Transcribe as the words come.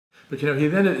But he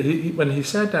then, when he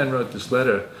sat down and wrote this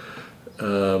letter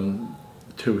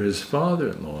to his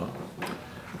father-in-law,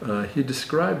 he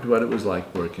described what it was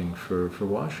like working for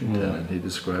Washington, and he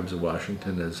describes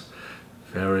Washington as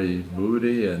very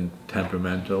moody and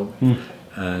temperamental,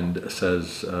 and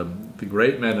says, "The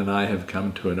great man and I have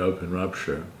come to an open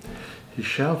rupture. He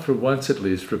shall for once at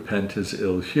least repent his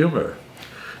ill humor."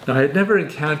 Now, I had never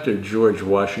encountered George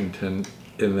Washington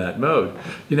in that mode,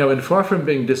 and far from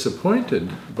being disappointed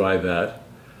by that,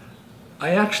 I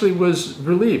actually was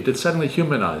relieved. It suddenly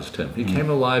humanized him. He came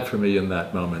alive for me in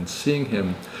that moment, seeing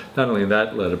him, not only in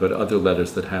that letter, but other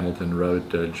letters that Hamilton wrote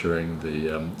during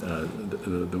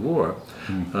the war,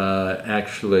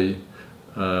 actually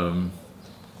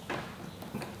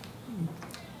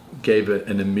gave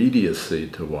an immediacy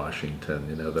to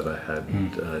Washington, that I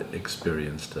hadn't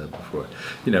experienced before.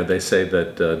 They say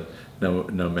that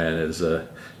no man is a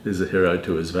hero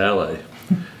to his valet.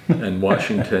 And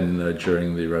Washington,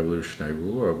 during the Revolutionary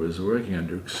War, was working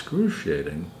under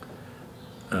excruciating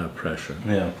pressure.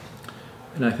 Yeah.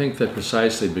 And I think that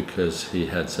precisely because he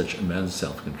had such immense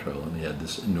self-control and he had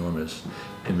this enormous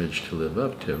image to live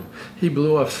up to, he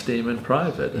blew off steam in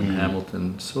private, and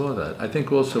Hamilton saw that. I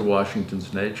think also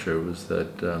Washington's nature was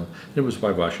that, it was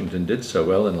why Washington did so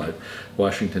well in life.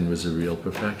 Washington was a real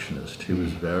perfectionist. He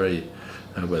was very,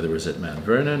 whether it was at Mount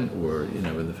Vernon or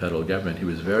in the federal government, he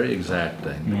was very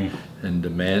exacting and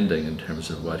demanding in terms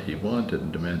of what he wanted,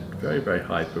 and demanded very, very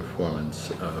high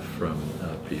performance from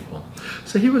people.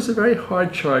 So he was a very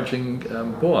hard-charging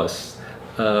boss,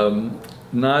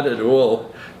 not at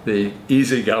all the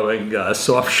easygoing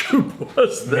soft shoe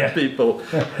boss that people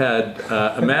had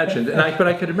imagined. But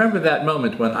I could remember that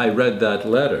moment when I read that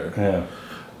letter. Yeah.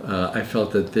 I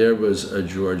felt that there was a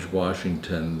George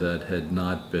Washington that had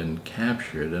not been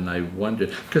captured, and I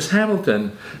wondered, because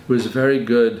Hamilton was very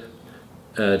good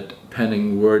at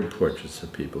penning word portraits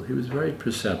of people. He was very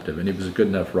perceptive, and he was a good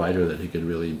enough writer that he could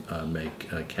really make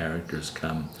characters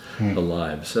come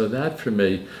alive. So that, for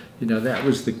me, that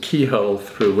was the keyhole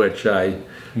through which I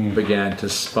began to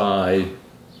spy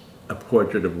a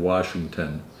portrait of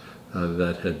Washington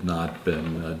that had not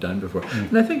been done before.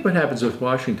 And I think what happens with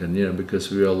Washington, because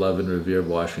we all love and revere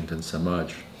Washington so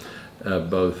much,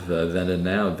 both then and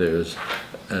now, there's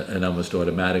an almost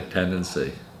automatic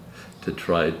tendency to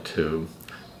try to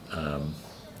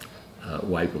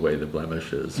wipe away the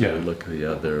blemishes or look the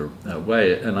other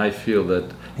way. And I feel that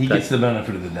he gets the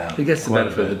benefit of the doubt. He gets the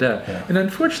benefit of the doubt. Yeah. And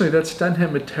unfortunately, that's done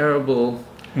him a terrible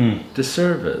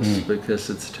disservice, because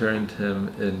it's turned him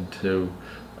into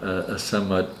a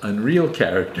somewhat unreal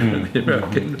character in the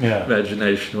American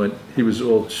imagination, when he was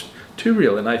all too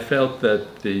real. And I felt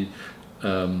that the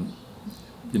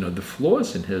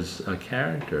flaws in his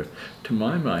character, to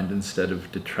my mind, instead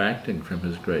of detracting from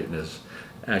his greatness,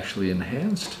 actually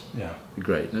enhanced the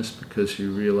greatness, because you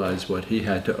realize what he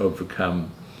had to overcome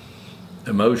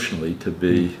emotionally to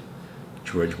be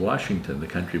George Washington. The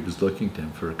country was looking to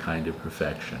him for a kind of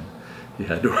perfection. He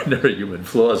had ordinary human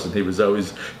flaws, and he was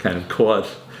always kind of caught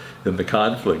in the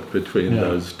conflict between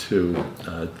those two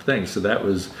things. So that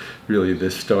was really the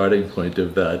starting point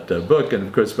of that book. And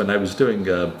of course, when I was doing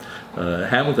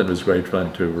Hamilton, was great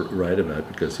fun to write about,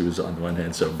 because he was on the one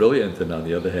hand so brilliant, and on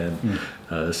the other hand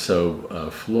so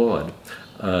flawed,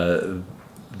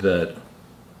 that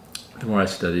the more I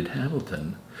studied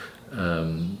Hamilton,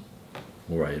 the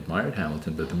more I admired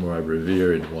Hamilton, but the more I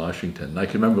revered Washington. I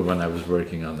can remember when I was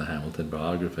working on the Hamilton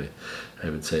biography,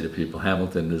 I would say to people,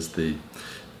 Hamilton is the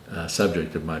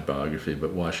subject of my biography,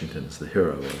 but Washington is the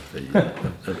hero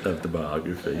of the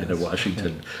biography.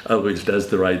 Washington always does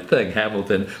the right thing.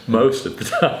 Hamilton, most of the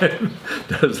time,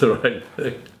 does the right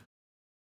thing.